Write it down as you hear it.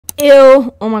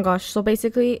Ew. Oh my gosh. So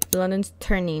basically, London's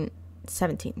turning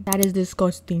 17. That is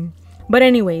disgusting. But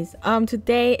anyways,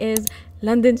 today is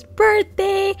London's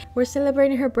birthday. We're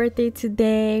celebrating her birthday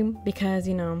today because,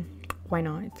 you know, why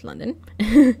not? It's London.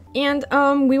 And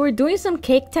we were doing some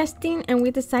cake testing and we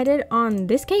decided on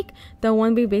this cake, the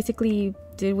one we basically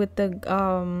did with the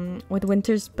with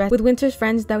Winter's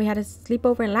friends that we had a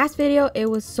sleepover in last video. It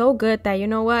was so good that, you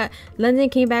know what, London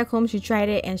came back home, she tried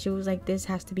it and she was like, this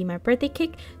has to be my birthday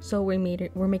cake. So we're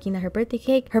making that her birthday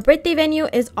cake. Her birthday venue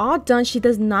is all done. She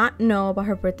does not know about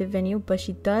her birthday venue, but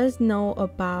she does know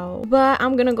about, but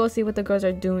I'm gonna go see what the girls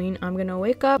are doing. I'm gonna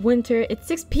wake up Winter. It's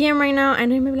 6 p.m. right now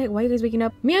and I'm like, why are you guys waking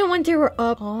up? Me and Winter were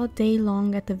up all day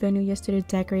long at the venue yesterday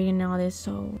decorating and all this.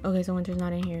 So okay, so Winter's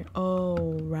not in here.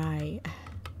 Oh right.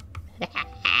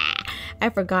 I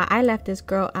forgot. I left this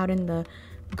girl out in the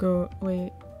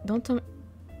wait, don't tell me.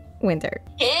 Winter.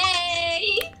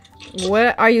 Hey!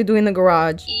 What are you doing in the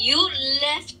garage? You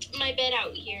left my bed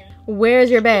out here.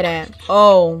 Where's your bed at?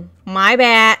 Oh, my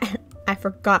bad. I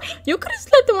forgot. You could have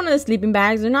slept in one of the sleeping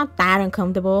bags. They're not that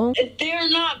uncomfortable. They're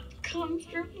not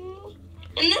comfortable.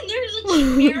 And then there's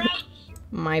a chair out.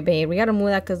 My babe, we gotta move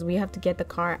that because we have to get the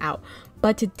car out.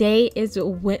 But today is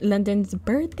London's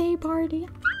birthday party.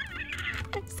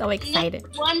 I'm so excited.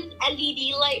 One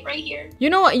LED light right here. You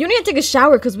know what? You need to take a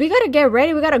shower because we gotta get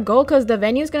ready. We gotta go because the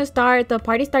venue's gonna start. The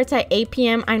party starts at 8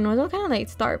 p.m. I know it's kind of late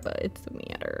start, but it's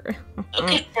matter.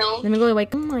 Okay, no. Let me go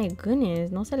wake. Oh my goodness.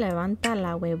 No se levanta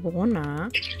la huevona.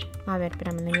 A ver,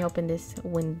 espérame. Let me open this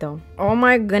window. Oh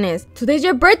my goodness. Today's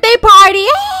your birthday party.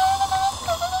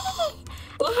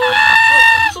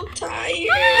 I'm so tired.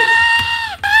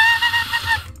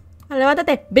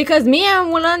 Levántate. Because me and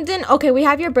London, okay, we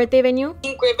have your birthday venue.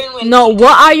 No,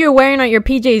 what are you wearing on your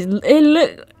PJs? It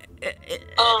look.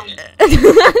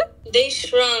 They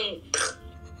shrunk.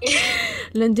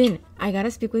 London, I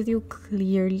gotta speak with you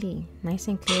clearly, nice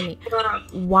and clearly.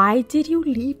 Why did you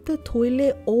leave the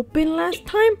toilet open last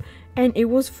time? And it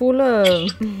was full of.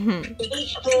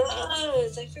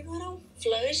 Because I forgot how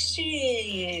flush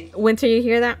it. Winter, you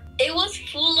hear that? It was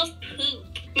full of poop.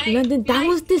 London, that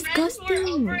was friends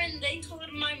disgusting. were over and they told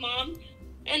my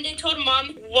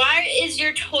mom, why is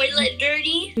your toilet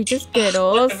dirty? We just get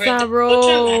osa,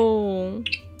 bro.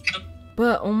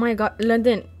 But oh my god,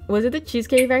 London, was it the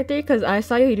Cheesecake Factory? Because I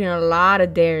saw you eating a lot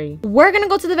of dairy. We're gonna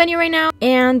go to the venue right now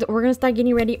and we're gonna start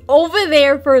getting ready over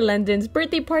there for London's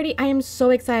birthday party. I am so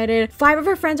excited. 5 of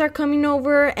her friends are coming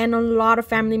over and a lot of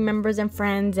family members and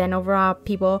friends and overall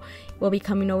people will be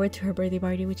coming over to her birthday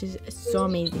party, which is so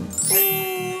amazing.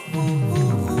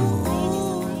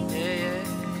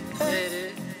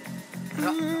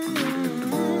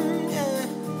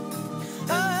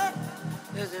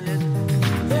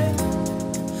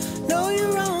 No,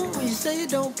 you're wrong when you say you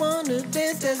don't wanna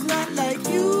dance. That's not like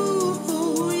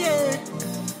you, yeah.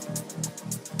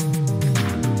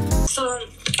 So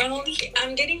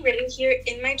I'm getting ready here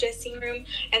in my dressing room,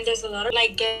 and there's a lot of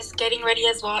like guests getting ready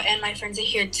as well, and my friends are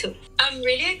here too. I'm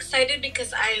really excited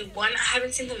because I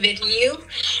haven't seen the venue,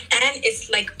 and it's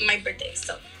like my birthday,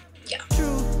 so yeah.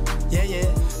 True, yeah,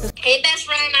 yeah. Hey, best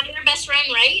friend. I'm your best friend,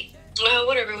 right?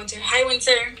 Whatever, Winter. Hi,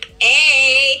 Winter.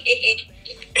 Hey.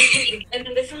 And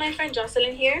then this is my friend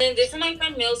Jocelyn here. And then this is my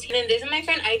friend Mills. And then this is my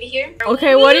friend Ivy here.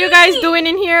 Okay, what are you guys doing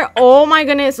in here? Oh my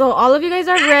goodness. So all of you guys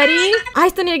are ready? I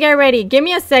still need to get ready. Give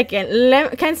me a second.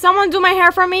 Can someone do my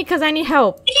hair for me? Because I need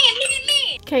help. Look at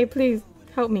me. Okay, please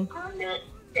help me. I'm gonna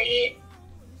do it.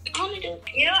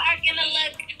 You are gonna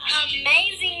look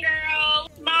amazing, girl.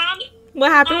 Mom. What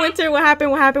happened, Winter? What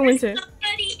happened? What happened, Winter?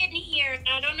 Somebody in here.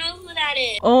 I don't know who that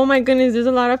is. Oh my goodness, there's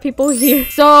a lot of people here.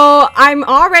 So I'm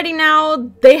all ready now.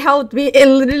 They helped me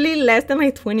in literally less than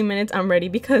like 20 minutes. I'm ready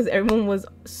because everyone was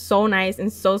so nice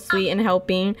and so sweet and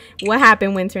helping. What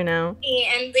happened, Winter, now?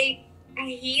 And the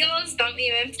heels don't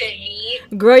even fit me.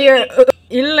 Girl, you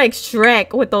look like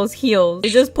Shrek with those heels.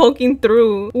 You're just poking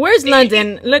through. Where's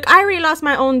London? Look, I already lost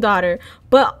my own daughter.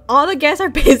 But all the guests are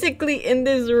basically in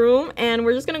this room. And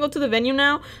we're just going to go to the venue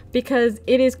now because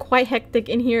it is quite hectic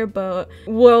in here. But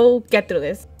we'll get through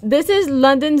this. This is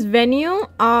London's venue.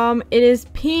 It is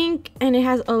pink and it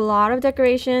has a lot of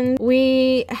decorations.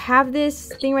 We have this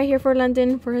thing right here for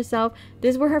London for herself.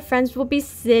 This is where her friends will be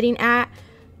sitting at.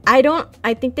 I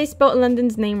think they spelled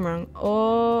London's name wrong.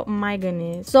 Oh my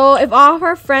goodness. So if all of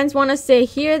her friends want to sit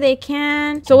here, they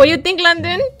can. So what do you think,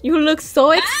 London? You look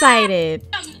so excited.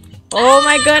 Oh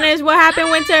my goodness, what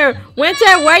happened, Winter? Winter,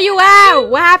 where you at?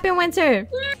 What happened, Winter?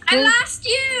 I lost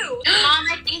you. Mom,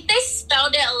 I think they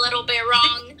spelled it a little bit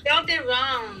wrong. Spelled it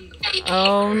wrong.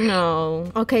 Oh no.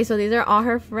 Okay, so these are all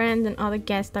her friends and all the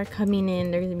guests are coming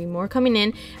in. There's gonna be more coming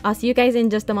in. I'll see you guys in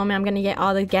just a moment. I'm gonna get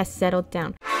all the guests settled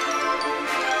down.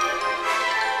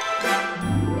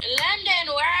 London,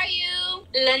 where are you?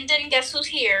 London, guess who's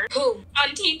here? Who?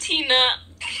 Auntie Tina.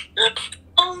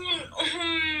 Oh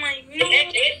my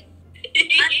god.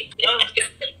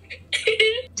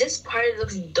 This part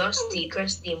looks dusty,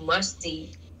 crusty,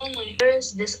 musty. Oh my.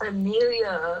 Where's this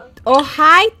Amelia? Oh,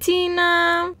 hi,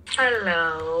 Tina.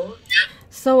 Hello.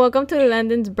 So welcome to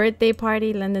London's birthday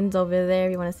party. London's over there.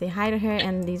 We want to say hi to her.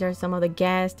 And these are some of the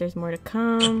guests. There's more to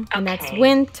come. And that's Okay.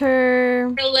 Winter.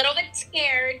 I'm a little bit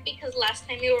scared because last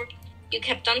time you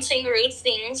kept on saying rude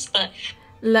things, but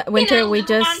Winter, you know, we move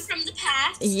just... on from the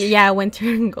past. Yeah,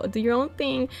 Winter, go do your own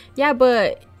thing. Yeah,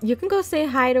 but you can go say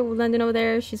hi to London over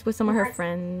there. She's with some of her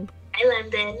friends. Hi,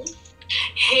 London.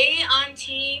 Hey,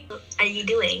 Auntie. How are you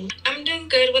doing? I'm doing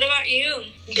good. What about you?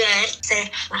 Good. Say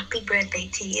happy birthday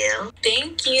to you.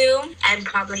 Thank you. And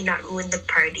probably not ruin the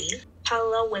party.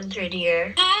 Hello, Winter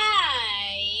dear.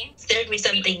 Hi. Serve me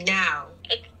something now.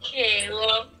 Okay,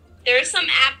 well, there are some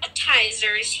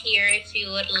appetizers here if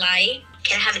you would like.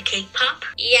 Can I have a cake pop?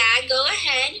 Yeah, go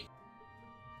ahead.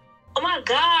 Oh my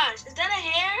gosh, is that a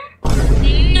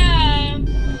hair? No.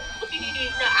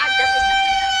 No,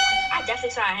 I definitely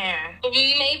saw a hair.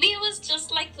 Maybe it was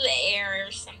just like the air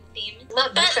or something. No,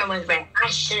 But that's someone's right. I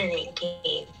shouldn't have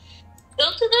came. go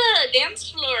to the dance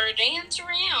floor, dance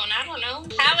around. I don't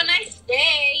know. Have a nice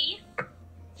day.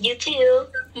 You too.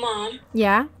 Mom,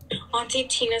 Yeah? Auntie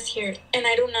Tina's here, and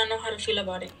I do not know how to feel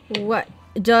about it. What?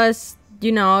 Just,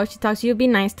 you know, she talks to you, be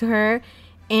nice to her.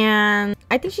 And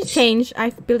I think she's changed.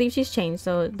 I believe she's changed.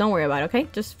 So don't worry about it, okay?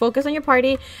 Just focus on your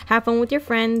party. Have fun with your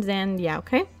friends. And yeah,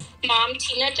 okay? Mom,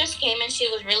 Tina just came and she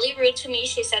was really rude to me.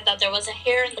 She said that there was a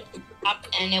hair in the top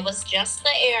and it was just the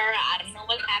air. I don't know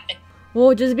what happened.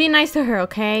 Well, just be nice to her,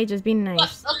 okay? Just be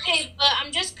nice. Okay, but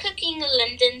I'm just cooking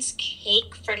London's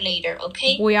cake for later,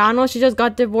 okay? We all know she just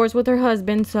got divorced with her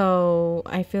husband. So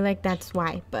I feel like that's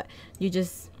why. But you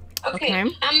just... Okay.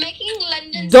 Okay. I'm making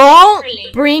London's Don't cake for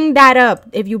later. bring that up.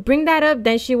 If you bring that up,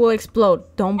 then she will explode.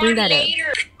 Don't bring that up.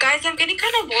 Later. Guys, I'm getting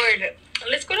kind of bored.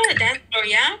 Let's go to the dance floor,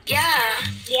 yeah?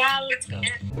 Yeah, let's go.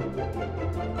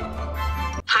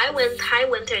 Hi,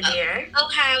 Winter dear. Oh,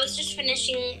 hi. I was just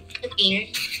finishing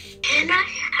cooking. Can I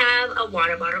have a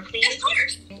water bottle, please? Of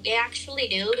course. They actually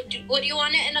do. Would you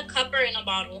want it in a cup or in a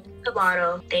bottle? A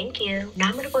bottle. Thank you. Now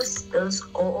I'm gonna go spill this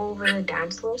all over the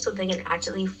dance floor so they can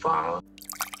actually fall.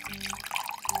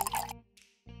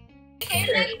 Okay,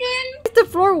 London. Is the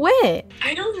floor wet?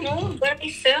 I don't know, but I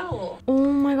fell. Oh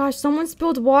my gosh, someone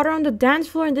spilled water on the dance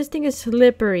floor and this thing is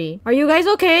slippery. Are you guys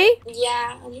okay?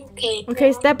 Yeah, I'm okay.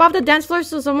 Okay, step off the dance floor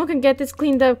so someone can get this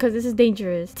cleaned up because this is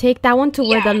dangerous. Take that one to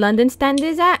where the London stand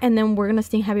is at and then we're gonna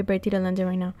sing happy birthday to London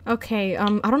right now. Okay, I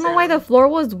don't know why the floor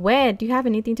was wet. Do you have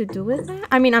anything to do with that?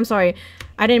 I mean, I'm sorry.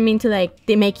 I didn't mean to like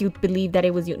they make you believe that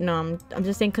it was you. No, I'm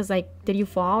just saying because like, did you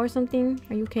fall or something?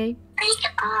 Are you okay?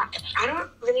 I don't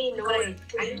really know. I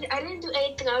didn't do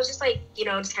anything. I was just like, you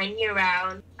know, just hanging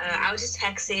around. I was just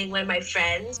texting with my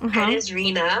friends. Her name's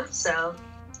Rena, so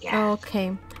yeah.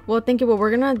 Okay. Well, thank you. Well, we're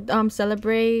gonna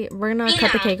celebrate. We're gonna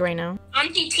cut the cake right now.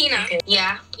 Auntie Tina,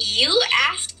 Yeah. you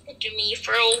asked me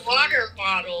for a water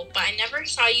bottle, but I never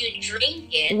saw you drink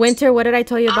it. Winter, what did I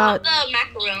tell you about? The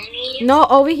macaroni. No,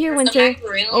 over here, Winter.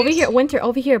 macaroons? Over here, Winter.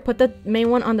 Over here. Put the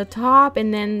main one on the top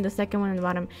and then the second one on the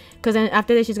bottom. Because then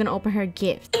after this, she's gonna open her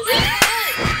gift.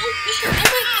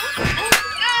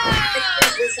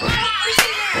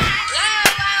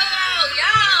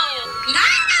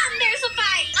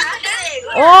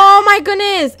 Oh my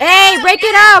goodness! Hey, break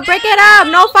it up! Break it up!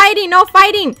 No fighting! No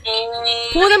fighting!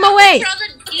 Pull them away!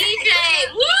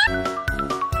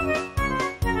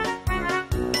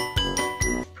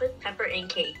 Put pepper in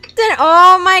cake. Then,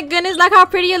 oh my goodness! Look how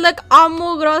pretty you look! All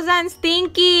mugrosa and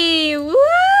stinky! Woo!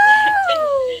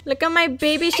 Look at my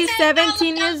baby. She's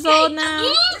 17 years old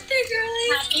now.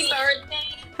 Happy birthday.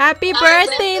 Happy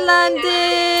birthday,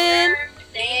 London!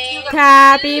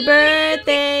 Happy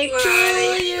birthday to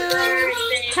you!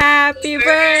 Happy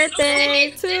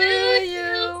birthday to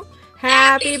you!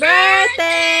 Happy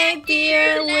birthday,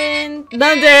 dear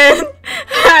London!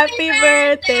 Happy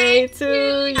birthday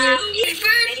to you! Happy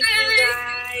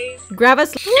birthday. Grab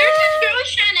us. There's this girl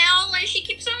Chanel, and she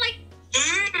keeps on like.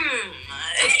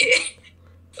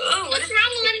 Oh, What's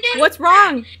wrong, London? What's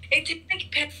wrong? it tastes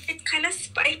like pepper. It's kind of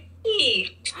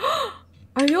spicy.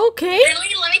 Are you okay?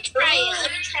 Really? Let me try it. Let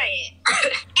me try it.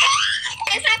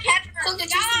 Is that pepper?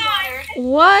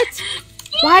 What?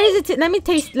 Why does it? Let me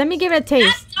taste. Let me give it a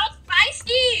taste. That's so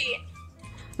spicy.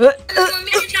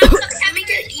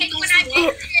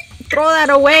 Throw that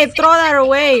away. Throw that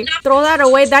away. Throw that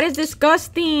away. That is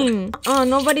disgusting. Oh,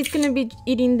 nobody's gonna be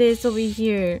eating this over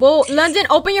here. Well, London,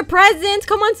 open your presents.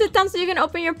 Come on, sit down so you can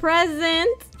open your present.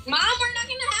 Mom, we're not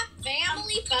gonna have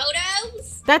family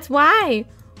photos. That's why.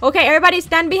 Okay, everybody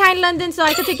stand behind London so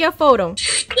I can take your photo. London,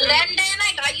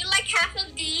 I got you like half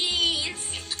of these.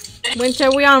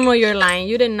 Winter, we all know you're lying.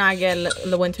 You did not get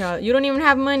the Winter. You don't even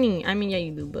have money. I mean, yeah,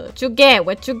 you do, but what you get?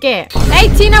 What you get? Hey,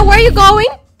 Tina, where are you going?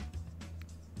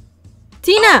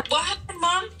 Tina. What happened,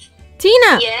 Mom?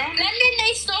 Tina. Yeah. London,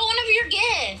 they stole one of your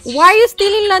gifts. Why are you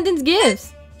stealing London's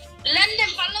gifts? London,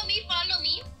 follow me, follow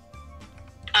me.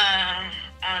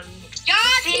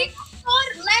 See, He stole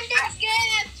London's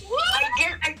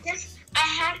gifts. I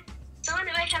had someone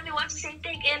in my family wants the same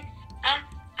thing, and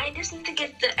I just need to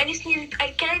get the.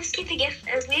 Can I just keep the gift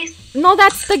at least? No,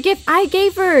 that's the gift I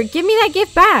gave her. Give me that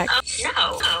gift back.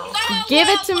 No. Give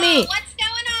it to me. What's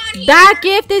going on here? That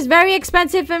gift is very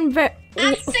expensive and very.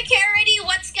 Ask security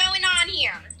what's going on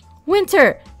here.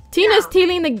 Winter, Tina's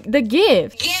stealing the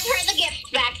gift. Give her the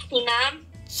gift back, Tina.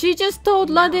 She just stole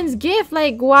London's gift.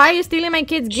 Like, why are you stealing my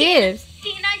kid's gifts?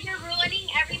 Tina, you're ruining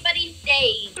everybody's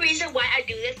day. The reason why I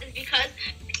do this is because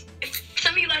if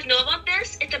some of you guys know about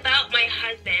this, it's about my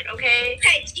husband, okay?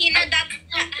 Hey, Tina, that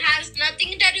has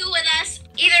nothing to do with us.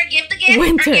 Either give the gift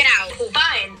Winter. or get out.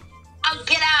 Fine. I'll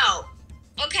get out.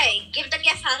 Okay, give the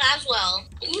gift out as well.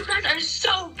 You guys are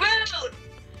so rude.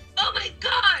 Oh my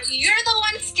god. You're the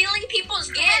one stealing people's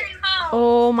gifts.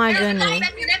 Oh my goodness.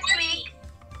 Next week.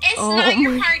 It's Oh not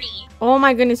your my- party. Oh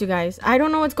my goodness, you guys. I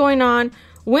don't know what's going on.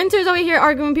 Winter's over here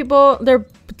arguing with people. They're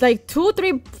like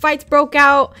 2-3 fights broke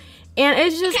out. And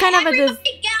it's just kind of a this.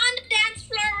 Everybody get on the dance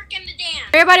floor. We're gonna dance.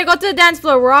 Everybody go to the dance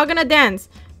floor. We're all gonna dance.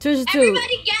 Two.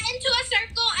 Everybody get into a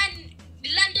circle and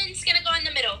London's gonna go in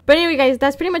the middle. But anyway, guys,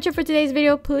 that's pretty much it for today's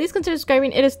video. Please consider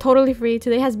subscribing. It is totally free.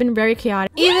 Today has been very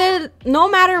chaotic. No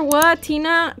matter what,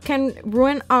 Tina can't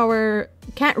ruin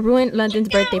London's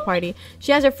birthday party.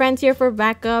 She has her friends here for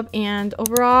backup, and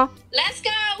overall, Let's go.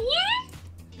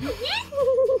 Woo!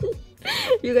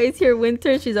 you guys hear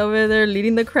Winter. She's over there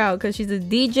leading the crowd because she's the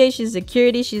DJ, she's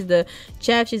security, she's the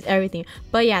chef, she's everything.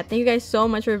 But yeah, thank you guys so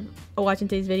much for watching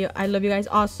today's video. I love you guys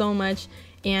all so much.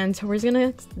 And we're just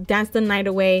gonna dance the night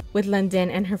away with London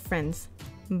and her friends.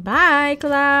 Bye,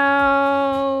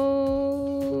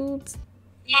 Clouds.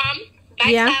 Mom, bye,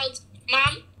 Yeah? Clouds.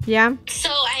 Mom, Yeah? so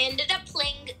I ended up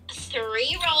playing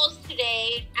 3 roles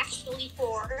today. Actually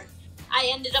 4. I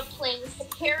ended up playing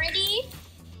security,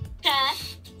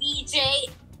 chef, DJ,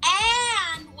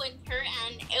 and Winter,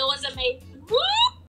 and it was amazing. Woo!